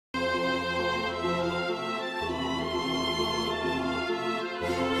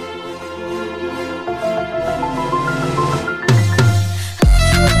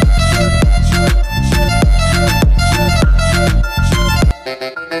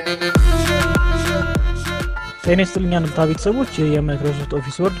ጤናይስጥልኝ አንድምታ ቤተሰቦች የማይክሮሶፍት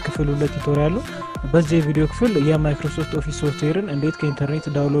ኦፊስ ወርድ ክፍል 2 ቱቶሪያል ነው። በዚህ ቪዲዮ ክፍል የማይክሮሶፍት ኦፊስ ሶፍትዌርን እንዴት ከኢንተርኔት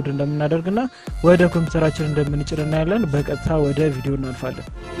ዳውንሎድ እንደምናደርግና ወደ ኮምፒውተራችን እንደምንጭን እናያለን። በቀጥታ ወደ ቪዲዮ እናልፋለን።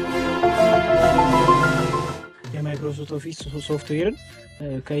 የማይክሮሶፍት ኦፊስ ሶፍትዌርን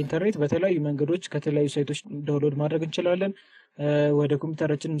ከኢንተርኔት በተለያዩ መንገዶች ከተለያዩ ሳይቶች ዳውንሎድ ማድረግ እንችላለን። ወደ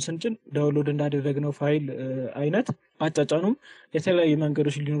ኮምፒውተራችን ስንጭን ዳውንሎድ እንዳደረግነው ፋይል አይነት አጫጫኑም የተለያዩ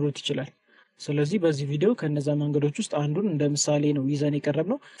መንገዶች ሊኖሩት ይችላል። ስለዚህ በዚህ ቪዲዮ ከነዛ መንገዶች ውስጥ አንዱን እንደ ምሳሌ ነው ይዘን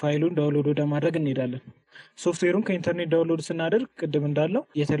የቀረብነው። ፋይሉን ዳውንሎድ ወደ ማድረግ እንሄዳለን። ሶፍትዌሩን ከኢንተርኔት ዳውንሎድ ስናደርግ ቅድም እንዳለው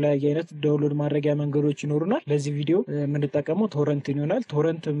የተለያየ አይነት ዳውንሎድ ማድረጊያ መንገዶች ይኖሩናል። ለዚህ ቪዲዮ የምንጠቀመው ቶረንት ይሆናል።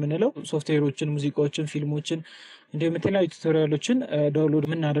 ቶረንት የምንለው ሶፍትዌሮችን፣ ሙዚቃዎችን፣ ፊልሞችን እንዲሁም የተለያዩ ቱቶሪያሎችን ዳውንሎድ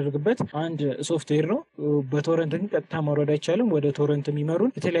የምናደርግበት አንድ ሶፍትዌር ነው። በቶረንት ግን ቀጥታ ማውረድ አይቻልም። ወደ ቶረንት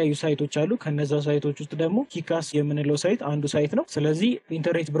የሚመሩን የተለያዩ ሳይቶች አሉ። ከነዛ ሳይቶች ውስጥ ደግሞ ኪካስ የምንለው ሳይት አንዱ ሳይት ነው። ስለዚህ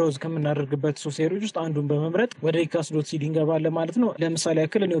ኢንተርኔት ብራውዝ ከምናደርግበት ሶፍትዌሮች ውስጥ አንዱን በመምረጥ ወደ ኪካስ.ሲዲ እንገባለን ማለት ነው። ለምሳሌ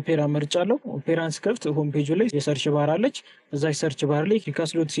ያክል እኔ ኦፔራ መርጫለሁ። ኦፔራን ስከፍት ሆም ፔጁ ላይ የሰርች ባር አለች። እዛ ሰርች ባር ላይ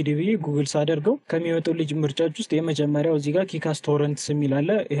ኪካስ.ሲዲ ብዬ ጉግል ሳደርገው ከሚወጡ ልጅ ምርጫዎች ውስጥ የመጀመሪያው እዚህ ጋር ኪካስ ቶረንትስ የሚል አለ።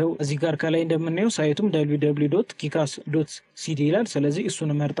 ይሄው እዚህ ጋር ከላይ እንደምናየው ሳይቱም www.kikas.cd ይላል። ስለዚህ እሱን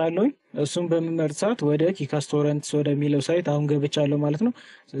እመርጣለሁ። እሱን በመመርጥ ሰዓት ወደ ኪካስ ቶረንትስ ወደሚለው ሳይት አሁን ገብቻለሁ ማለት ነው።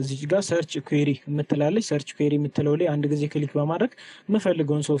 እዚህ ጋር ሰርች ኩዌሪ የምትላለች። ሰርች ኩዌሪ የምትለው ላይ አንድ ጊዜ ክሊክ በማድረግ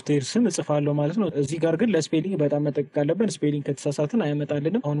የምፈልገውን ሶፍትዌር ስም እጽፋለሁ ማለት ነው። እዚህ ጋር ግን ለስፔሊንግ በጣም መጠንቀቅ አለብን። ስፔሊንግ ከተሳሳትን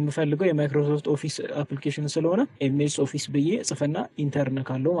አያመጣልንም። አሁን የምፈልገው የማይክሮሶፍት ኦፊስ አፕሊኬሽን ስለሆነ ኤምኤስ ኦፊስ ብዬ ጽፈና ኢንተር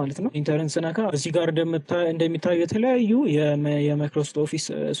ነካለሁ ማለት ነው። ኢንተርን ስነካ እዚህ ጋር እንደሚታዩ የተለያዩ የማይክሮሶፍት ኦፊስ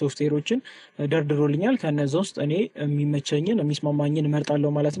ሶፍትዌሮችን ደርድሮልኛል። ከነዛ ውስጥ እኔ የሚመቸኝን የሚስማማኝን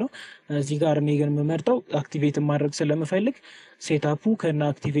እመርጣለሁ ማለት ነው። እዚህ ጋር እኔ ግን የምመርጠው አክቲቬት ማድረግ ስለምፈልግ ሴታፑ ከና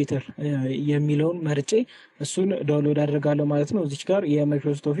አክቲቬተር የሚለውን መርጬ እሱን ዳውንሎድ አደርጋለሁ ማለት ነው። እዚህ ጋር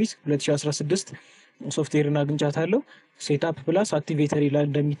የማይክሮሶፍት ኦፊስ 2016 ሶፍትዌርን አግኝቻታለሁ። ሴታፕ ፕላስ አክቲቬተር ይላል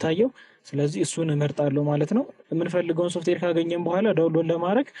እንደሚታየው። ስለዚህ እሱን እመርጣለሁ ማለት ነው። የምንፈልገውን ሶፍትዌር ካገኘን በኋላ ዳውንሎድ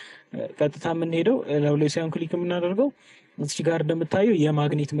ለማድረግ ቀጥታ የምንሄደው ላይ ሳይሆን ክሊክ የምናደርገው እዚህ ጋር እንደምታየው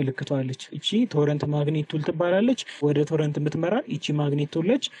የማግኔት ምልክቷ አለች። እቺ ቶረንት ማግኔት ቱል ትባላለች። ወደ ቶረንት የምትመራን እቺ ማግኔት ቱል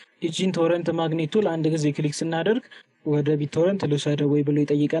ነች። እቺን ቶረንት ማግኔት ቱል አንድ ጊዜ ክሊክ ስናደርግ ወደ ቢቶረንት ልውሰደው ወይ ብሎ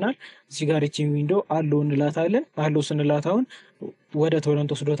ይጠይቀናል። እዚህ ጋር እቺ ዊንዶ አሎ እንላታለን። አሎ ስንላት አሁን ወደ ቶረንት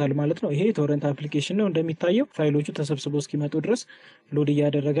ወስዶታል ማለት ነው። ይሄ ቶረንት አፕሊኬሽን ነው። እንደሚታየው ፋይሎቹ ተሰብስበው እስኪመጡ ድረስ ሎድ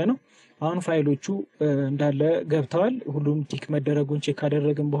እያደረገ ነው። አሁን ፋይሎቹ እንዳለ ገብተዋል። ሁሉም ቲክ መደረጉን ቼክ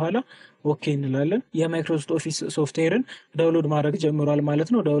ካደረግን በኋላ ኦኬ እንላለን። የማይክሮሶፍት ኦፊስ ሶፍትዌርን ዳውንሎድ ማድረግ ጀምሯል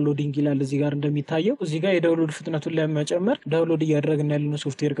ማለት ነው። ዳውንሎዲንግ ይላል እዚህ ጋር እንደሚታየው። እዚህ ጋር የዳውንሎድ ፍጥነቱን ለመጨመር ዳውንሎድ እያደረግን ያለነው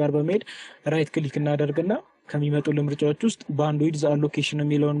ሶፍትዌር ጋር በመሄድ ራይት ክሊክ እናደርግና ከሚመጡ ምርጫዎች ውስጥ ባንድዊድዝ አሎኬሽን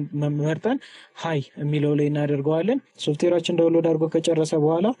የሚለውን መርጠን ሃይ የሚለው ላይ እናደርገዋለን። ሶፍትዌራችን ዳውንሎድ አድርጎ ከጨረሰ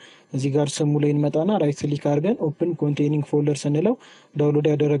በኋላ እዚህ ጋር ስሙ ላይ እንመጣና ራይት ክሊክ አድርገን ኦፕን ኮንቴኒንግ ፎልደር ስንለው ዳውንሎድ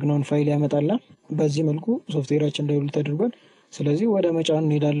ያደረግነውን ፋይል ያመጣልና በዚህ መልኩ ሶፍትዌራችን ዳውንሎድ ተደርጓል። ስለዚህ ወደ መጫን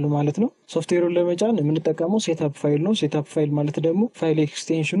እንሄዳለን ማለት ነው። ሶፍትዌሩን ለመጫን የምንጠቀመው ሴትአፕ ፋይል ነው። ሴትአፕ ፋይል ማለት ደግሞ ፋይል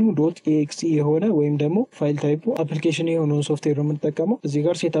ኤክስቴንሽኑ .exe የሆነ ወይም ደግሞ ፋይል ታይፑ አፕሊኬሽን የሆነውን ሶፍትዌር ነው የምንጠቀመው። እዚህ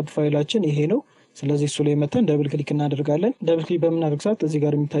ጋር ሴትአፕ ፋይላችን ይሄ ነው። ስለዚህ እሱ ላይ መተን ደብል ክሊክ እናደርጋለን። ደብል ክሊክ በምናደርግ ሰዓት እዚህ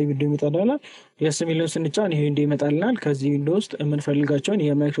ጋር የሚታይ ቪዲዮ ይመጣልናል። የስ ሚሊዮን ስንጫን ይሄ እንደ ይመጣልናል። ከዚህ ቪንዶ ውስጥ የምንፈልጋቸውን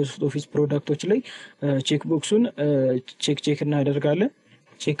የማይክሮሶፍት ኦፊስ ፕሮዳክቶች ላይ ቼክ ቦክሱን ቼክ እናደርጋለን።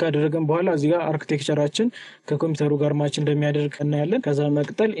 ቼክ ካደረግን በኋላ እዚህ ጋር አርኪቴክቸራችን ከኮምፒውተሩ ጋር ማች እንደሚያደርግ እናያለን። ከዛ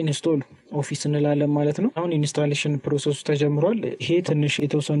መቅጠል ኢንስቶል ኦፊስ እንላለን ማለት ነው። አሁን ኢንስታሌሽን ፕሮሰሱ ተጀምሯል። ይሄ ትንሽ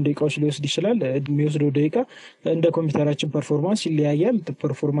የተወሰኑ ደቂቃዎች ሊወስድ ይችላል። የሚወስደው ደቂቃ እንደ ኮምፒውተራችን ፐርፎርማንስ ይለያያል።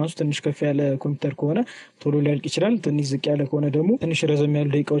 ፐርፎርማንሱ ትንሽ ከፍ ያለ ኮምፒውተር ከሆነ ቶሎ ሊያልቅ ይችላል። ትንሽ ዝቅ ያለ ከሆነ ደግሞ ትንሽ ረዘም ያሉ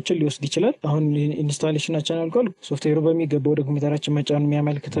ደቂቃዎችን ሊወስድ ይችላል። አሁን ኢንስታሌሽናችን አልቋል። ሶፍትዌሩ በሚገባ ወደ ኮምፒውተራችን መጫን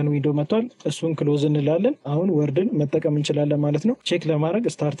የሚያመልክተን ዊንዶው መጥቷል። እሱን ክሎዝ እንላለን። አሁን ወርድን መጠቀም እንችላለን ማለት ነው። ቼክ ለማድረግ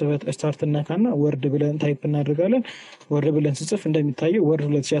ስታርት እናካና ወርድ ብለን ታይፕ እናደርጋለን። ወርድ ብለን ስጽፍ እንደሚታየው ወርድ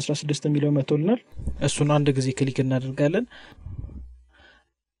 2016 የሚለው መጥቶልናል። እሱን አንድ ጊዜ ክሊክ እናደርጋለን።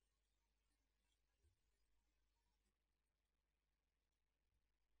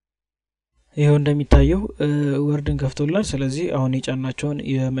 ይሄው እንደሚታየው ወርድን ከፍቶልናል። ስለዚህ አሁን የጫናቸውን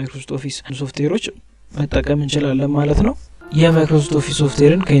የማይክሮሶፍት ኦፊስ ሶፍትዌሮች መጠቀም እንችላለን ማለት ነው። የማይክሮሶፍት ኦፊስ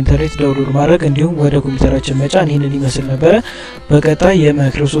ሶፍትዌርን ከኢንተርኔት ዳውንሎድ ማድረግ እንዲሁም ወደ ኮምፒውተራችን መጫን ይሄንን ይመስል ነበር። በቀጣይ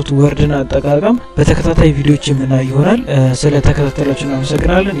የማይክሮሶፍት ወርድን አጠቃቀም በተከታታይ ቪዲዮዎች የምናይ ይሆናል። ስለተከታተላችሁ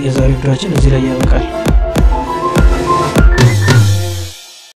እናመሰግናለን። የዛሬው ቪዲዮአችን እዚህ ላይ ያበቃል።